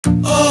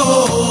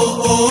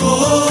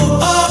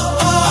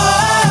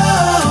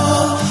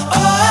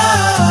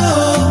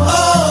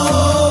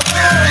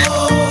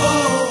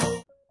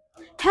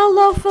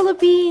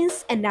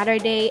Philippines, another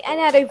day,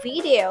 another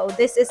video.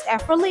 This is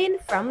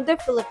Efrelyn from the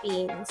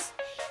Philippines.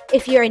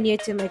 If you are new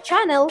to my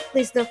channel,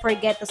 please don't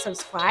forget to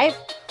subscribe,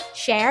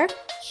 share,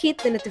 hit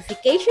the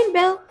notification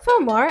bell for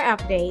more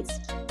updates.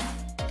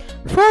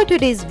 For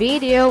today's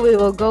video, we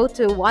will go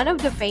to one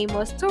of the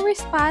famous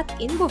tourist spots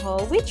in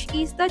Bohol, which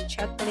is the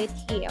Chocolate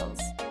Hills.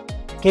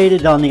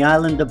 Located on the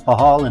island of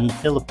Bohol in the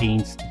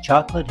Philippines, the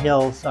Chocolate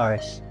Hills are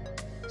a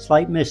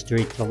slight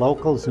mystery to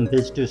locals and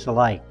visitors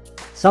alike.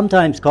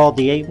 Sometimes called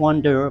the Eighth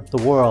Wonder of the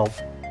World,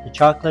 the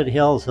Chocolate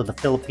Hills are the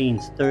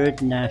Philippines'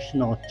 third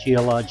national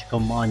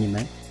geological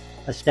monument,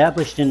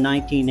 established in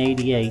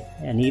 1988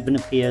 and even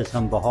appears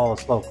on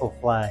Bohol's local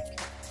flag.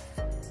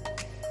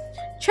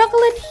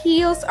 Chocolate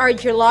Hills are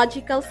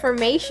geological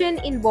formation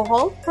in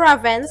Bohol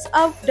province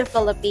of the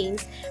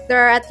Philippines.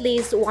 There are at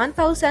least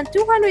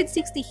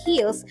 1,260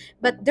 hills,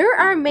 but there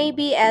are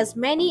maybe as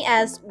many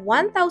as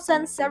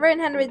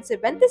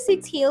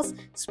 1,776 hills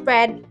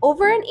spread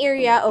over an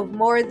area of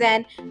more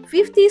than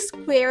 50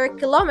 square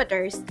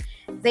kilometers.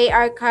 They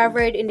are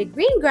covered in the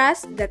green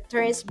grass that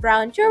turns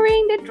brown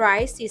during the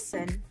dry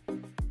season.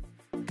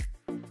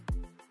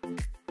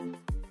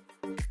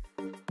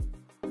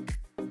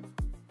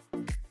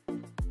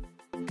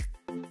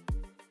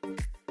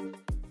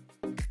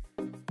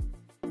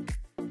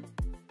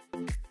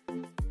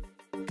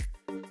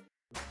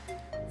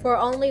 For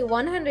only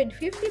 150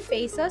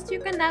 pesos, you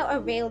can now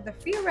avail the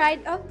free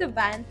ride of the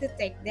van to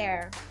take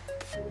there.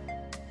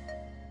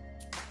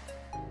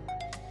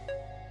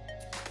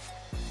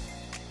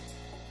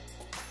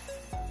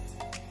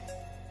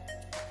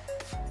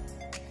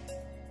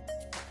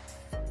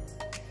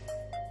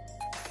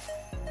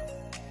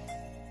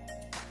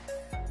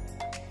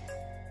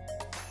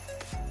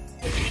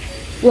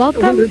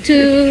 Welcome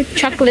to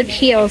Chocolate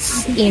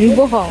Hills in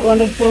Bohol.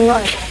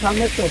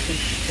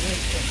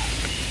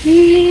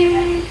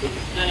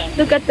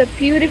 Look at the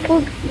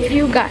beautiful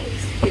view, guys.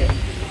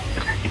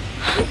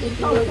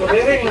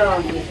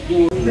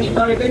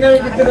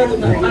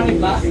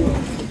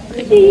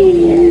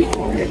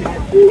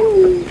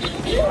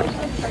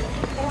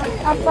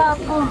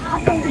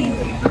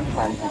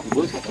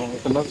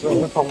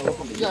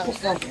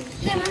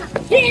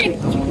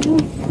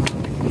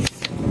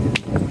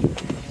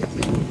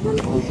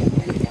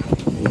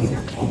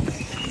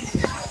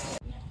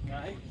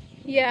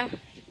 Yeah.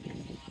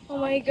 Oh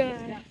my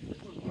god.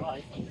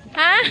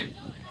 Huh?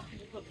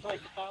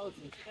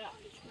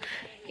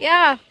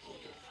 Yeah.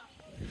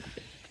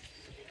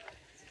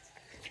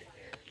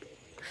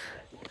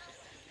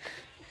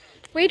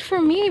 Wait for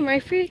me, my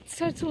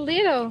feet are too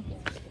little.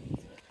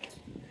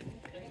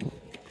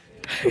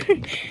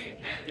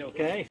 You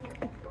okay?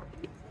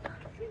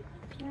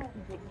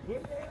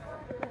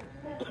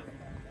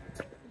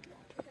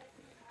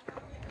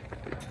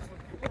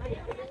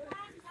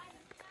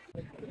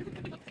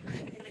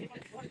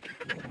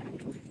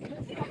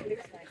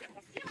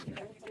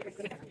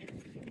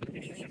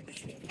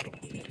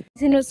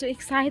 I'm so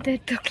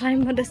excited to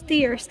climb on the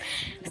stairs.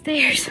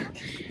 Okay.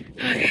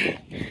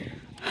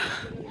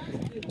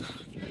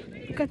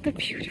 Look at the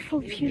beautiful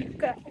view,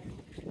 guys.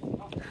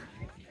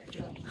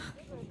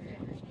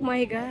 Oh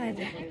my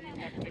god.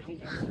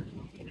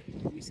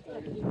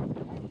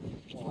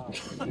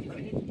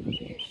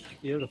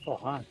 Beautiful,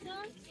 huh?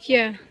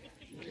 Yeah.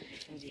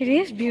 It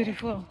is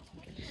beautiful.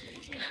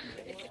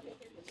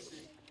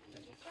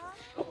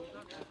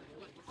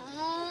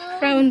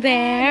 From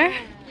there.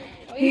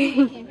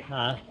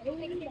 Huh?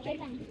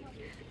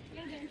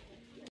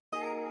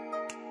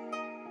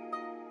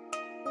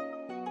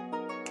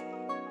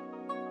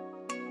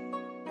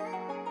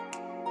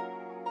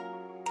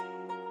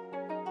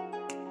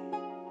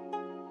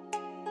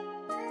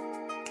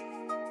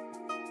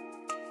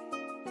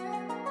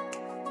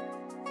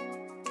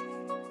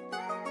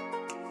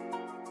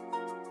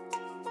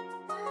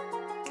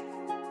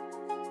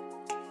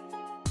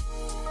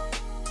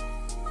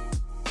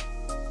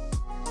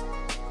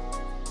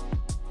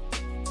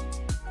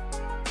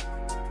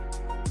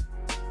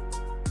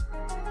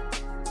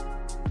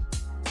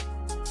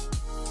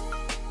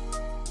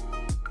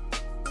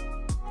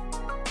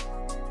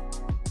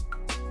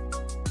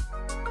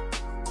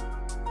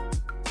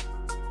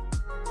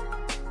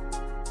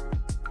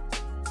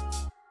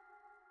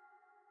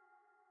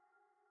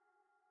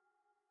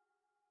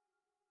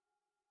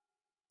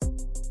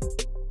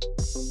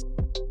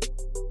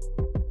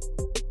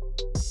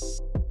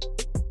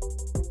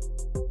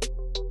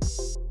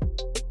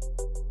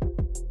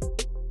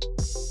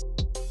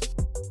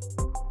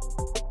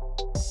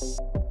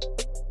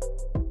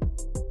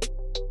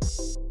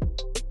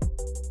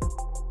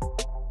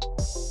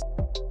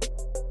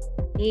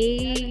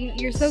 Hey,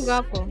 you're so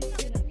guapo.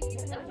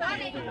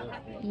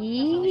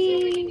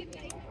 Yee.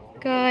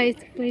 Guys,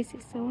 the place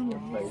is so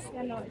nice.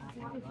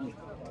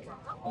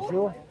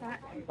 Bonjour.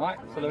 Ouais,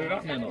 ça l'a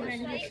ouvert, mais non.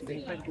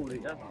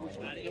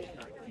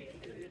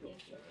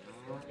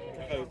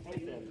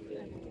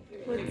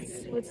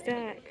 What's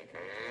that?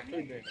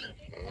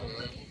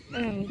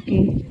 Oh,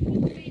 okay.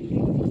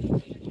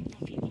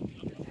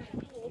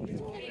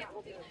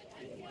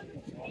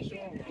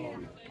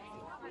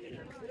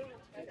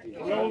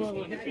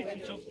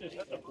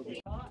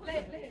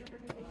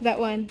 That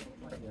one.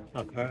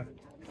 Okay.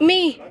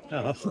 Me.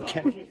 Oh,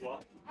 okay.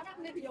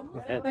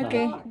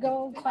 Okay,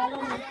 go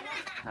follow me.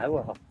 I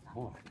will.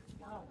 Oh.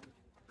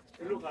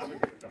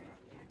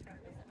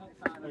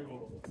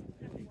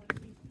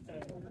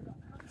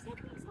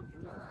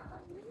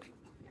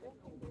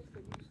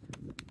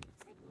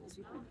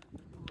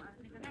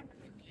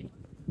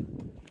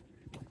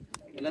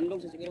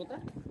 Ilandong sa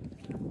sigaruta?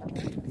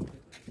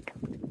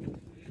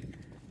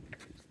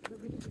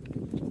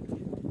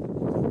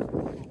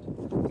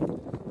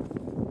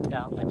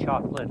 Down the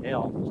chocolate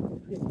hill.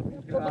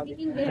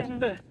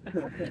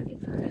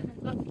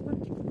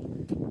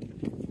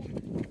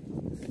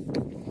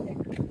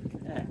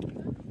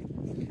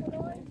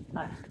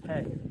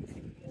 Hey,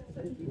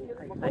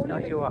 I know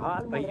you were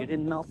hot, but you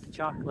didn't melt the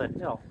chocolate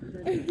hill.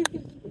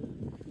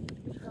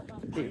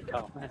 There you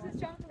go.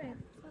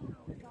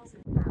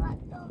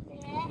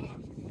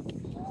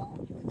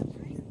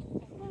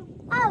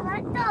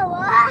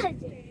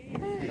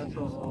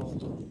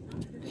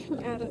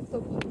 Out of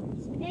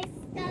the